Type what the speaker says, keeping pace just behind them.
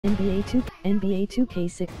NBA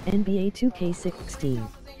 2K6, NBA 2K16.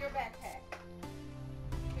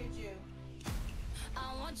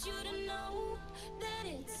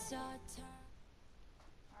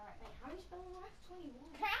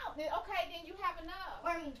 Count. Okay, then you have enough.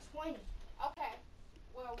 I mean 20. Okay.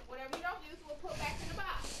 Well, whatever you don't use, we'll put back in the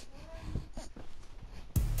box.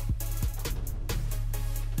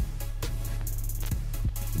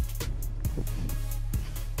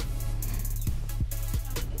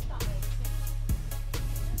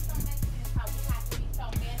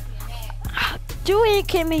 Julia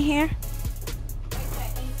came in here.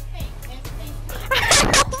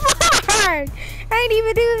 I didn't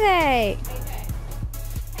even do that.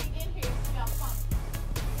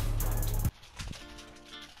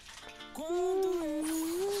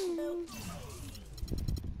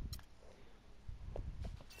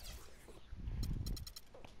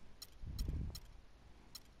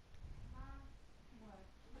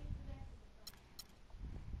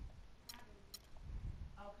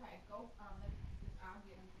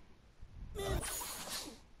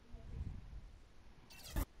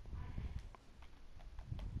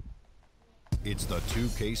 It's the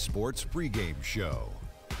 2K Sports pregame show.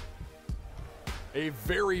 A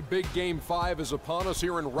very big Game 5 is upon us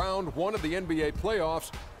here in round 1 of the NBA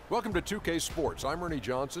playoffs. Welcome to 2K Sports. I'm Ernie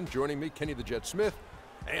Johnson. Joining me, Kenny the Jet Smith,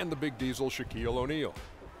 and the Big Diesel, Shaquille O'Neal.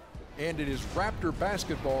 And it is Raptor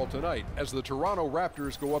basketball tonight as the Toronto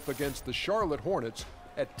Raptors go up against the Charlotte Hornets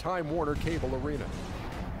at Time Warner Cable Arena.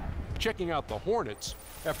 Checking out the Hornets,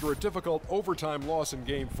 after a difficult overtime loss in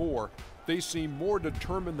Game 4, they seem more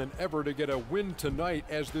determined than ever to get a win tonight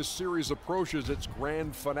as this series approaches its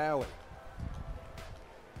grand finale.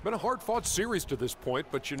 Been a hard-fought series to this point,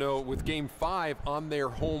 but you know, with Game 5 on their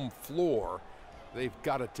home floor, they've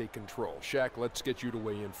got to take control. Shaq, let's get you to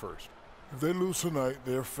weigh in first. If they lose tonight,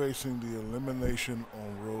 they're facing the elimination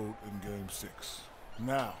on road in Game 6.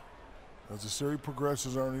 Now, as the series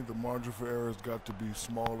progresses, Ernie, the margin for error has got to be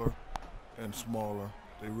smaller and smaller.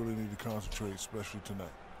 They really need to concentrate, especially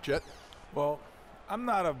tonight. Jet? Well, I'm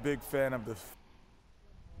not a big fan of the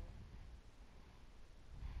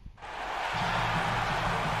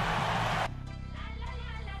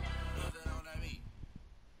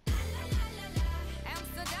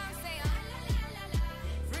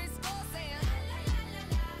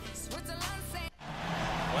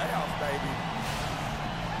playoffs, baby.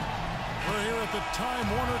 We're here at the Time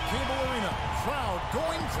Warner Cable Arena. Crowd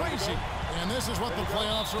going crazy. And this is what the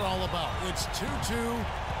playoffs are all about. It's 2-2,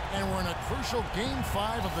 and we're in a crucial Game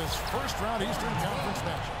 5 of this first-round Eastern Conference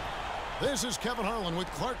matchup. This is Kevin Harlan with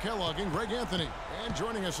Clark Kellogg and Greg Anthony. And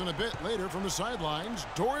joining us in a bit later from the sidelines,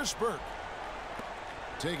 Doris Burke.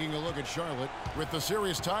 Taking a look at Charlotte. With the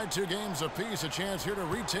series tied 2 games apiece, a chance here to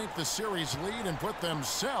retake the series lead and put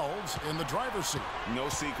themselves in the driver's seat. No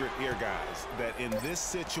secret here, guys, that in this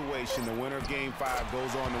situation, the winner of Game 5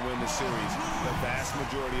 goes on to win the series the vast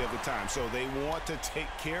majority of the time. So they want to take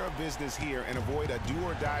care of business here and avoid a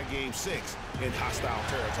do-or-die Game 6 in hostile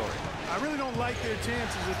territory. I really don't like their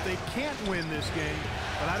chances if they can't win this game,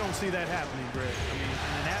 but I don't see that happening, Greg. I mean,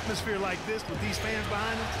 in an atmosphere like this with these fans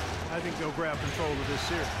behind them, I think they'll grab control of this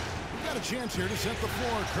series. We've got a chance here to set the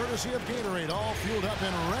floor, courtesy of Gatorade, all fueled up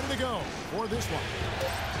and ready to go for this one.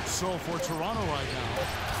 So for Toronto right now,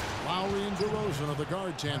 Lowry and DeRozan are the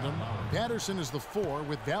guard tandem. Patterson is the 4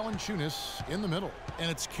 with Valanciunas in the middle. And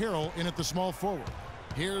it's Carroll in at the small forward.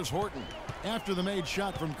 Here's Horton after the made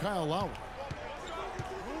shot from Kyle Lowry.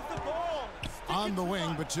 On the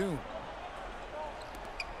wing, Batum.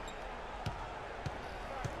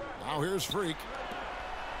 Now here's Freak.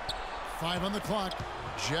 5 on the clock.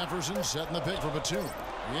 Jefferson setting the pick for Batum.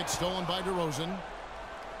 It's stolen by DeRozan.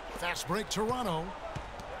 Fast break, Toronto.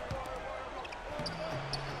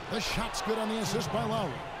 The shot's good on the assist by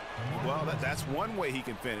Lowry. Well, that's one way he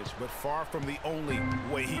can finish, but far from the only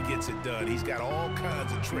way he gets it done. He's got all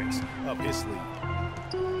kinds of tricks up his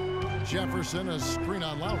sleeve. Jefferson, a screen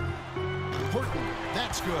on Lowry. Horton,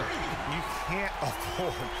 that's good. You can't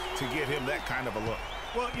afford to give him that kind of a look.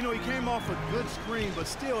 Well, you know, he came off a good screen, but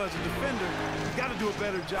still, as a defender, you've got to do a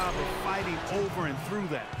better job of fighting over and through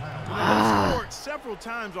that. You know, they've scored several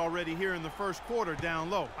times already here in the first quarter down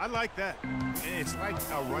low. I like that. It's like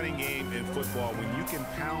a running game in football. When you can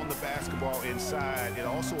pound the basketball inside, it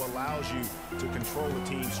also allows you to control the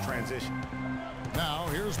team's transition. Now,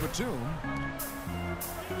 here's Batum.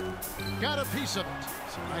 Got a piece of it.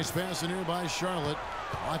 Nice pass in here by Charlotte.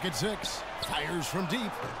 Clock at 6. Fires from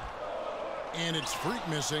deep. And it's Freak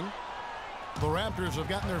missing. The Raptors have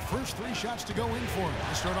gotten their first 3 shots to go in for him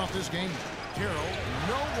to start off this game. Carroll,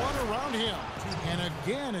 no one around him. And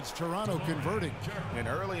again, it's Toronto converting. And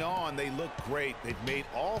early on, they look great. They've made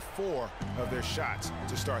all 4 of their shots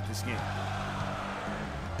to start this game.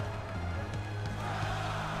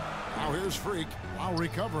 Now here's Freak while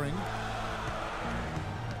recovering.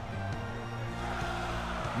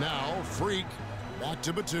 Now Freak back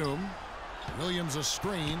to Batum. Williams a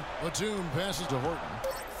screen. Batum passes to Horton.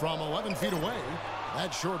 From 11 feet away,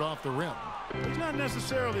 that's short off the rim. He's not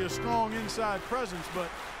necessarily a strong inside presence, but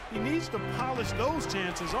he needs to polish those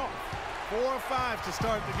chances off. 4 or 5 to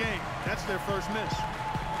start the game. That's their first miss.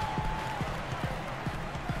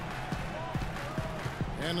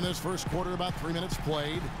 And in this first quarter, about 3 minutes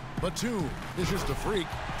played. Batum dishes to Freak.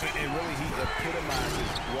 And really, he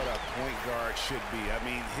epitomizes what a point guard should be. I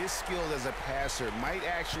mean, his skill as a passer might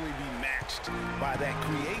actually be matched by that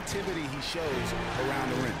creativity he shows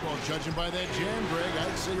around the rim. Well, judging by that jam, Greg,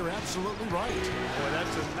 I'd say you're absolutely right. Boy,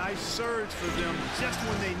 that's a nice surge for them just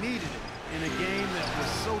when they needed it in a game that was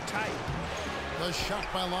so tight. The shot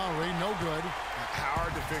by Lowry, no good.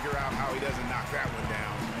 Hard to figure out how he doesn't knock that one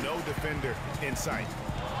down. No defender in sight.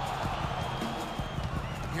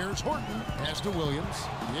 Here's Horton. Pass to Williams.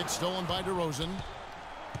 It's stolen by DeRozan.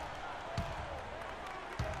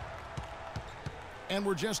 And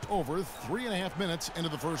we're just over 3.5 minutes into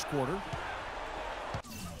the first quarter.